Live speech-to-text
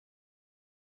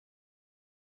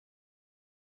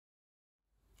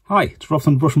Hi, it's Rob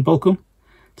from Brush and Bulkum.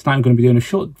 Tonight I'm going to be doing a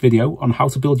short video on how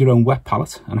to build your own wet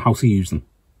palette and how to use them.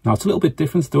 Now it's a little bit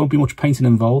different, there won't be much painting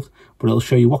involved, but it'll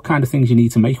show you what kind of things you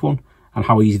need to make one and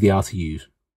how easy they are to use.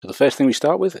 So the first thing we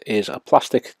start with is a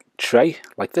plastic tray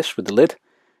like this with the lid.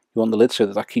 You want the lid so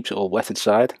that keeps it all wet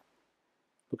inside.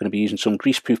 We're going to be using some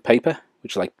greaseproof paper,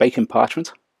 which is like baking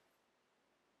parchment.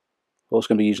 We're also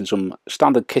going to be using some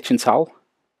standard kitchen towel.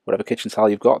 Whatever kitchen towel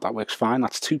you've got, that works fine.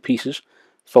 That's 2 pieces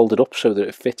folded up so that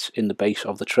it fits in the base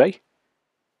of the tray.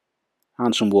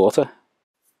 And some water.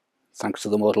 Thanks to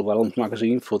the Mortal Realms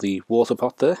magazine for the water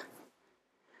pot there.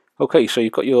 Okay, so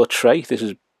you've got your tray. This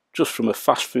is just from a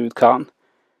fast food carton.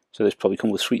 So this probably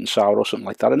comes with sweet and sour or something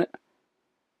like that in it.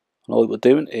 And all we're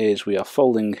doing is we are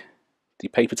folding the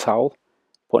paper towel,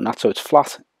 putting that so it's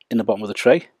flat in the bottom of the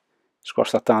tray.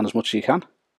 Squash that down as much as you can.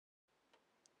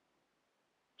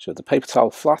 So the paper towel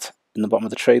flat in the bottom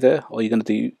of the tray there, all you're going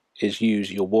to do is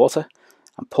use your water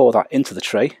and pour that into the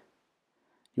tray.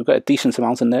 You'll get a decent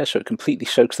amount in there so it completely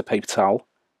soaks the paper towel,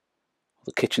 or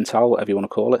the kitchen towel, whatever you want to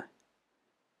call it.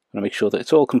 You want to make sure that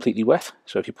it's all completely wet,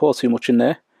 so if you pour too much in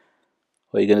there,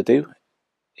 all you're going to do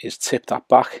is tip that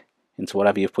back into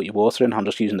whatever you've put your water in. I'm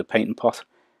just using the painting pot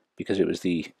because it was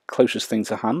the closest thing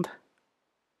to hand.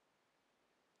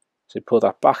 So you pour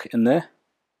that back in there,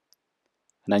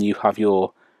 and then you have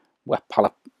your wet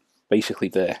palette basically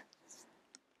there.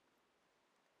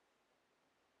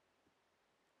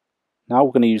 Now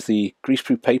we're going to use the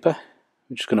greaseproof paper.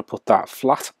 We're just going to put that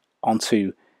flat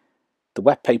onto the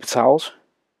wet paper towels.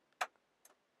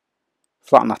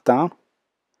 Flatten that down.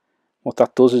 What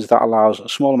that does is that allows a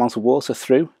small amount of water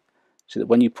through so that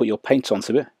when you put your paints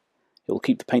onto it, it will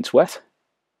keep the paints wet.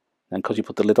 And because you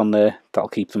put the lid on there, that'll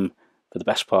keep them, for the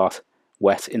best part,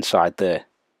 wet inside there.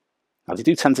 Now they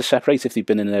do tend to separate if they've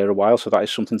been in there a while, so that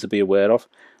is something to be aware of.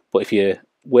 But if you're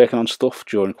working on stuff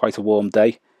during quite a warm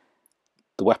day,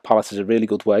 the wet palette is a really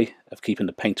good way of keeping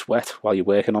the paints wet while you're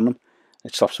working on them.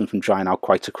 It stops them from drying out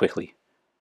quite so quickly.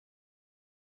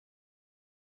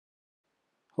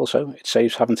 Also, it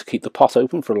saves having to keep the pot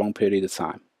open for a long period of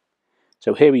time.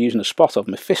 So here we're using a spot of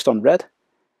my fist on red.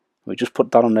 We just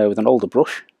put that on there with an older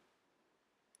brush.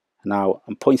 And now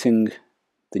I'm pointing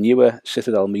the newer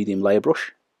Citadel medium layer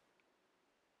brush.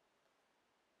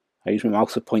 I use my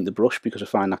mouse to point the brush because I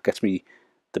find that gets me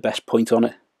the best point on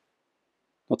it.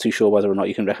 Not too sure whether or not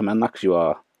you can recommend that because you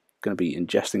are going to be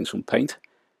ingesting some paint.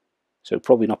 So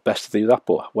probably not best to do that,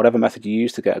 but whatever method you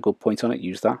use to get a good point on it,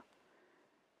 use that.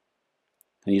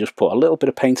 And you just put a little bit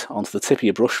of paint onto the tip of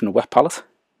your brush from a wet palette.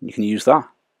 And you can use that.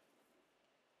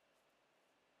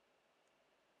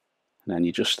 And then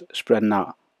you're just spreading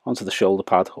that onto the shoulder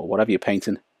pad or whatever you're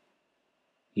painting,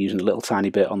 using a little tiny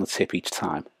bit on the tip each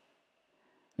time.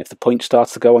 And if the point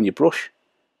starts to go on your brush,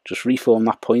 just reform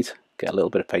that point, get a little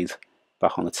bit of paint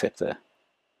back on the tip there.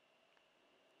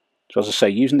 So as I say,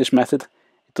 using this method,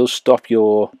 it does stop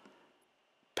your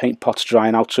paint pots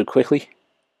drying out so quickly.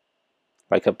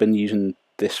 Like I've been using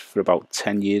this for about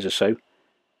 10 years or so.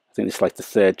 I think it's like the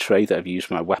 3rd tray that I've used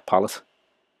for my wet palette,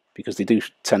 because they do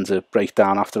tend to break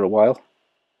down after a while.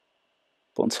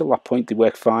 But until that point they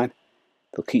work fine.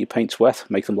 They'll keep your paints wet,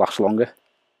 make them last longer.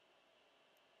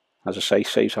 As I say,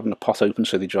 saves having the pot open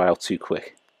so they dry out too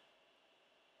quick.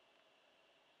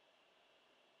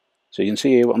 So you can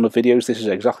see here on the videos, this is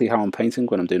exactly how I'm painting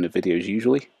when I'm doing the videos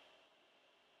usually.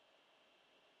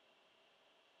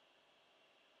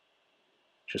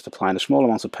 Just applying a small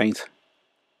amount of paint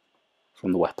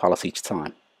from the wet palette each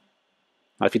time.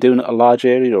 Now if you're doing a large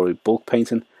area or bulk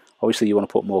painting, obviously you want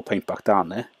to put more paint back down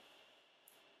there.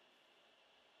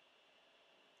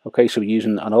 Okay, so we're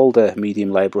using an older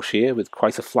medium layer brush here with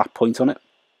quite a flat point on it.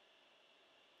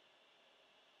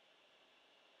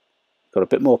 Got a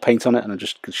bit more paint on it, and I'm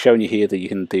just showing you here that you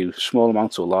can do small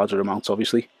amounts or larger amounts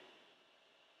obviously.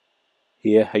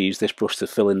 Here I use this brush to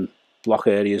fill in block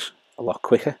areas a lot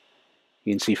quicker.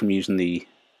 You can see from using the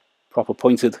proper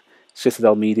pointed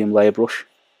Citadel medium layer brush.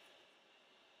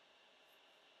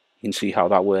 You can see how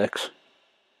that works.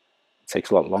 It takes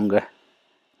a lot longer.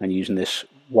 And using this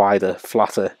wider,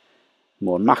 flatter,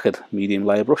 more knackered medium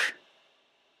layer brush,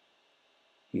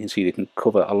 you can see they can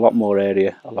cover a lot more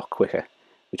area a lot quicker.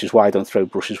 Which is why I don't throw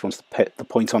brushes once the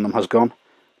point on them has gone,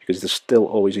 because there's still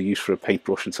always a use for a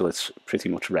paintbrush until it's pretty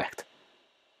much wrecked.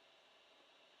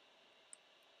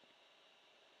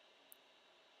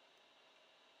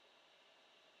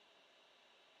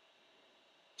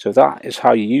 So that is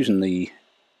how you're using the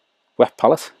wet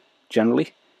palette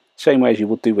generally. Same way as you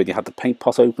would do when you had the paint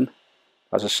pot open.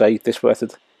 As I say, this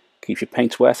method keeps your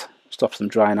paints wet, stops them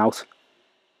drying out,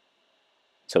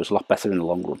 so it's a lot better in the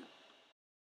long run.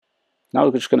 Now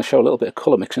we're just going to show a little bit of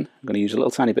colour mixing. I'm going to use a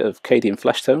little tiny bit of Cadian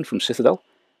Flesh Tone from Citadel.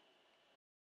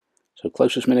 So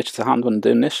closest miniature to hand when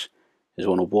doing this is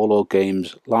one of Warlord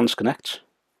Games' Lance Connects.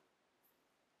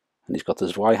 And he's got the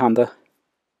Zweihander.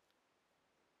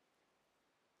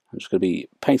 I'm just going to be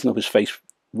painting up his face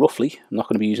roughly. I'm not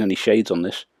going to be using any shades on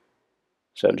this.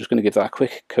 So I'm just going to give that a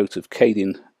quick coat of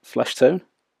Cadian Flesh Tone.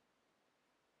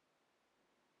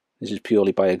 This is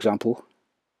purely by example,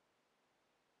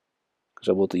 because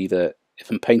I would either, if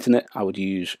I'm painting it, I would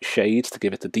use shades to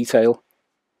give it the detail.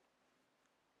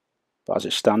 But as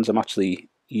it stands, I'm actually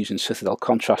using Citadel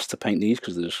Contrast to paint these,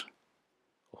 because there's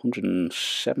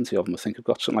 170 of them, I think I've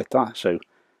got, something like that. So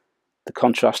the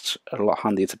contrasts are a lot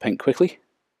handier to paint quickly.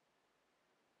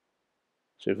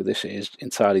 So for this, it is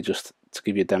entirely just to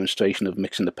give you a demonstration of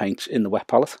mixing the paints in the wet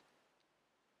palette.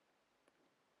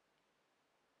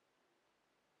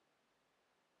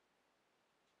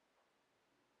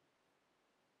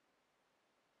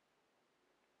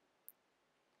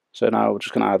 So now we're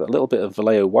just going to add a little bit of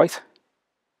Vallejo white.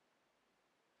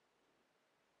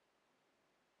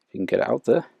 If you can get it out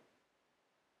there.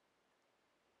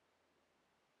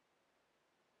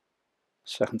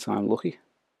 Second time lucky.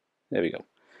 There we go.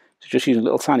 So just use a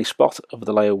little tiny spot of the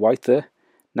Vallejo white there,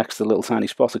 next to the little tiny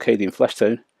spot of Cadian Flesh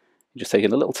Tone. You're just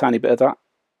taking a little tiny bit of that.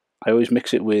 I always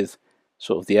mix it with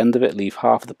sort of the end of it, leave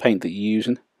half of the paint that you're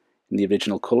using in the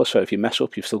original colour, so if you mess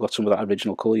up, you've still got some of that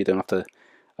original colour, you don't have to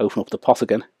open up the pot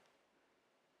again.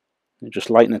 And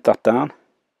just lighten that down.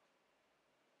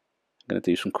 I'm going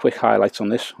to do some quick highlights on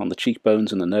this, on the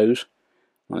cheekbones and the nose,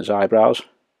 on his eyebrows.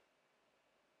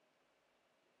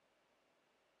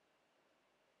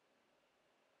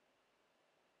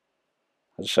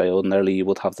 As I say, ordinarily you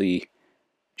would have the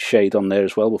shade on there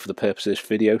as well, but for the purpose of this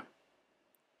video,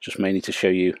 just mainly to show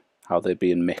you how they're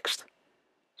being mixed.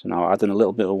 So now adding a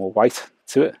little bit more white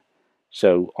to it.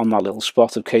 So on that little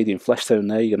spot of Cadian Flesh Tone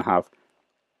there, you're going to have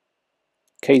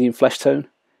Cadian Flesh Tone,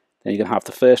 then you're going to have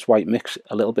the first white mix,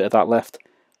 a little bit of that left,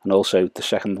 and also the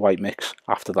second white mix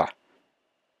after that.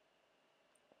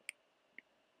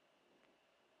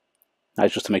 Now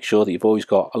just to make sure that you've always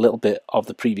got a little bit of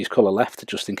the previous colour left,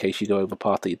 just in case you go over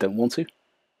part that you don't want to.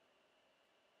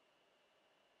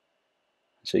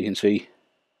 So you can see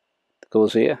the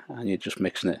colours here, and you're just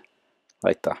mixing it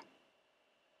like that.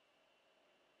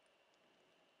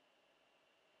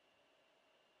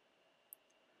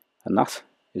 And that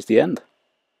is the end.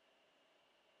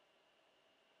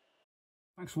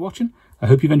 Thanks for watching. I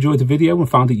hope you've enjoyed the video and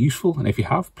found it useful, and if you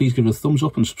have, please give it a thumbs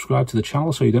up and subscribe to the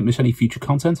channel so you don't miss any future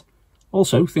content.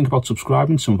 Also, think about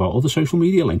subscribing to some of our other social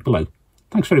media linked below.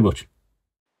 Thanks very much.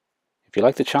 If you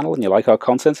like the channel and you like our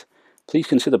content, please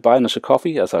consider buying us a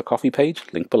coffee at our coffee page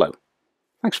linked below.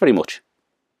 Thanks very much.